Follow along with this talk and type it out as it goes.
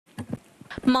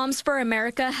Moms for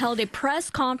America held a press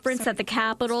conference at the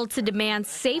Capitol to demand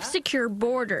safe, secure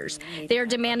borders. They are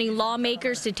demanding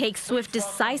lawmakers to take swift,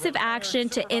 decisive action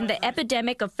to end the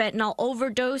epidemic of fentanyl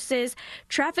overdoses,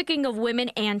 trafficking of women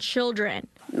and children.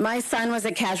 My son was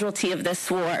a casualty of this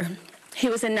war. He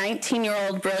was a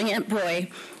 19-year-old brilliant boy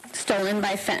stolen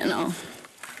by fentanyl.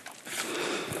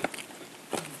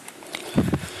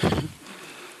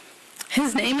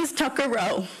 His name is Tucker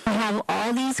Rowe. We have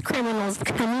all these criminals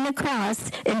coming across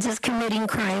and just committing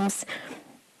crimes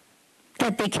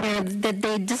that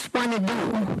they just want to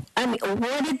do. I mean,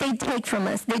 what did they take from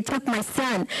us? They took my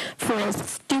son for a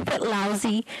stupid,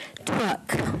 lousy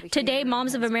truck. Today,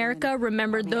 Moms of America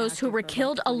remembered those who were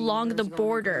killed along the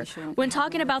border. When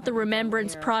talking about the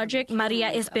Remembrance Project,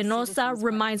 Maria Espinosa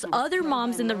reminds other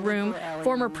moms in the room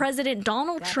former President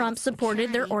Donald Trump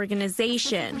supported their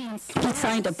organization. He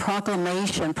signed a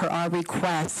proclamation per our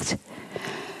request,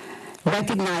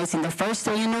 recognizing the first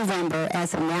day in November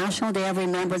as a National Day of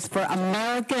Remembrance for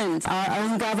Americans. Our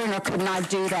own governor could not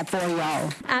do that for y'all.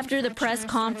 After the press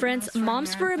conference,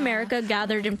 Moms for America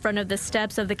gathered in front of the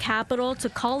steps of the Capitol to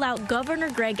call out Governor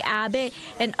Greg Abbott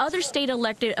and other state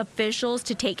elected officials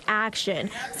to take action,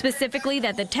 specifically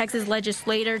that the Texas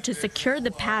legislature to secure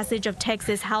the passage of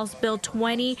Texas House Bill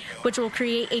 20, which will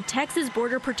create a Texas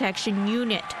Border Protection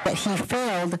Unit. But he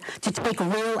failed to take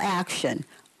real action.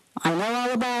 I know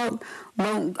all about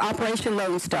Operation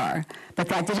Lone Star, but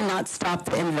that did not stop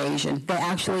the invasion. They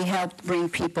actually helped bring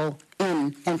people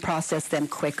in and process them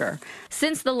quicker.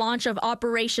 Since the launch of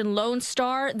Operation Lone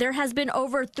Star, there has been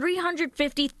over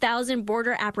 350,000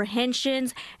 border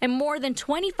apprehensions and more than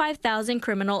 25,000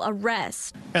 criminal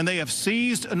arrests. And they have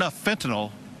seized enough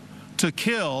fentanyl to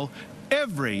kill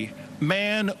every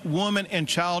man, woman, and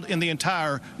child in the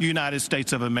entire United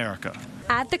States of America.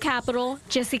 At the Capitol,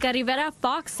 Jessica Rivera,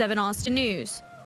 Fox 7 Austin News.